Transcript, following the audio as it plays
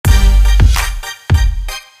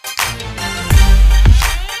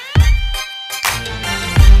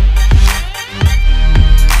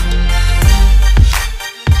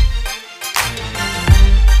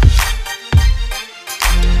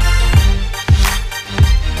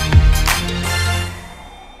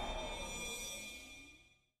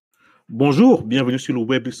Bonjour, bienvenue sur le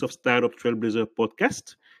Weblisoft Startup Trailblazer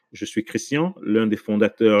Podcast. Je suis Christian, l'un des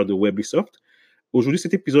fondateurs de Weblisoft. Aujourd'hui,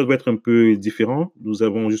 cet épisode va être un peu différent. Nous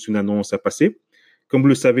avons juste une annonce à passer. Comme vous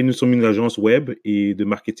le savez, nous sommes une agence web et de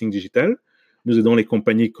marketing digital. Nous aidons les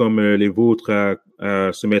compagnies comme les vôtres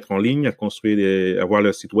à se mettre en ligne, à construire, avoir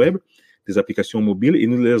leur site web, des applications mobiles, et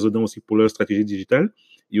nous les aidons aussi pour leur stratégie digitale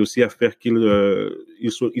et aussi à faire qu'ils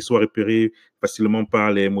soient repérés facilement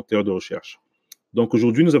par les moteurs de recherche. Donc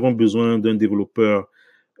aujourd'hui, nous avons besoin d'un développeur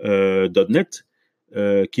 .NET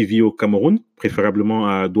qui vit au Cameroun, préférablement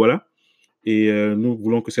à Douala. Et nous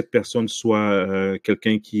voulons que cette personne soit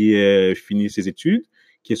quelqu'un qui ait fini ses études,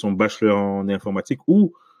 qui ait son bachelor en informatique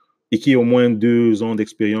et qui ait au moins 2 ans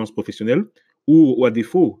d'expérience professionnelle ou à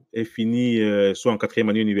défaut, ait fini soit en 4e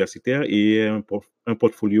année universitaire et ait un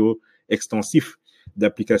portfolio extensif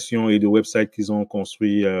d'applications et de websites qu'ils ont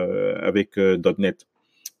construits avec .NET.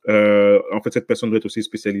 En fait, cette personne doit être aussi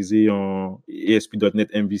spécialisée en ASP.NET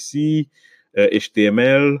MVC,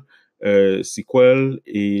 HTML, SQL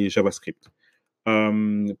et JavaScript.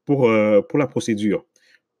 Pour la procédure,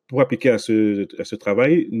 pour appliquer à ce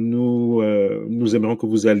travail, nous aimerions que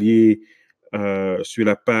vous alliez sur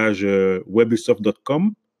la page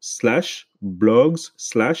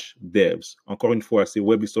weblisoft.com/blogs/devs. Encore une fois, c'est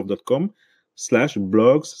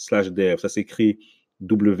weblisoft.com/blogs/devs. Ça s'écrit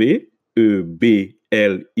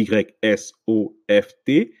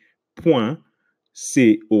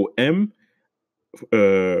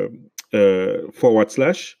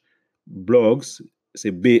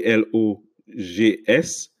c'est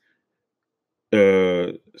BLOGS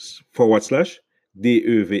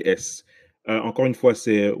 /devs. Encore une fois,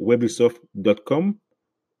 c'est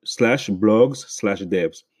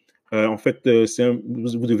weblisoft.com/blogs/devs. En fait,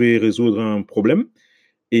 vous devez résoudre un problème.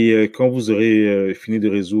 Et quand vous aurez fini de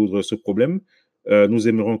résoudre ce problème, nous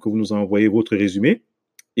aimerions que vous nous envoyiez votre résumé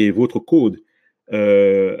et votre code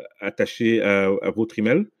attaché à votre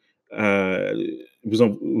email. Vous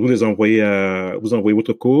envoyez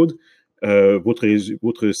votre code,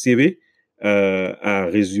 votre CV à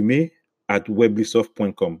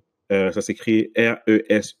résumé@weblisoft.com. Ça s'écrit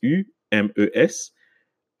RESUMES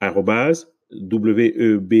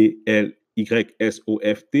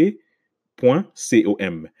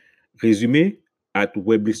 @WEBLYSOFT.com.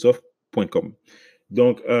 Résumé@weblisoft.com.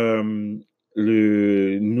 Donc,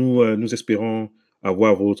 nous espérons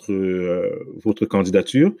avoir votre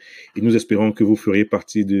candidature et nous espérons que vous ferez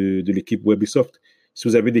partie de l'équipe Weblisoft. Si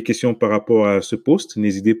vous avez des questions par rapport à ce post,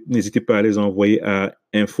 n'hésitez pas à les envoyer à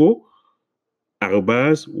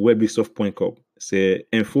info@weblisoft.com. C'est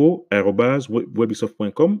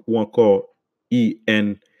info@weblisoft.com ou encore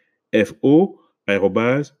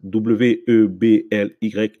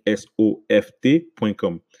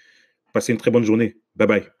info@weblysoft.com. Passez une très bonne journée. Bye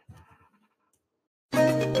bye.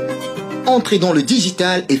 Entrez dans le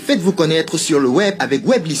digital et faites-vous connaître sur le web avec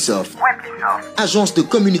Weblisoft. Agence de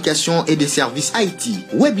communication et de services IT.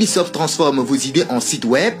 Weblisoft transforme vos idées en site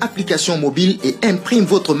web, applications mobiles et imprime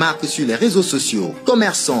votre marque sur les réseaux sociaux.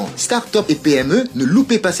 Commerçants, start-up et PME, ne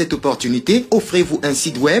loupez pas cette opportunité. Offrez-vous un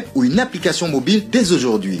site web ou une application mobile dès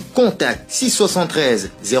aujourd'hui. Contact 673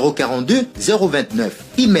 042 029.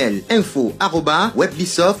 Email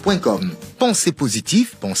info@weblisoft.com. Pensez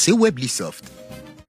positif, pensez Weblisoft.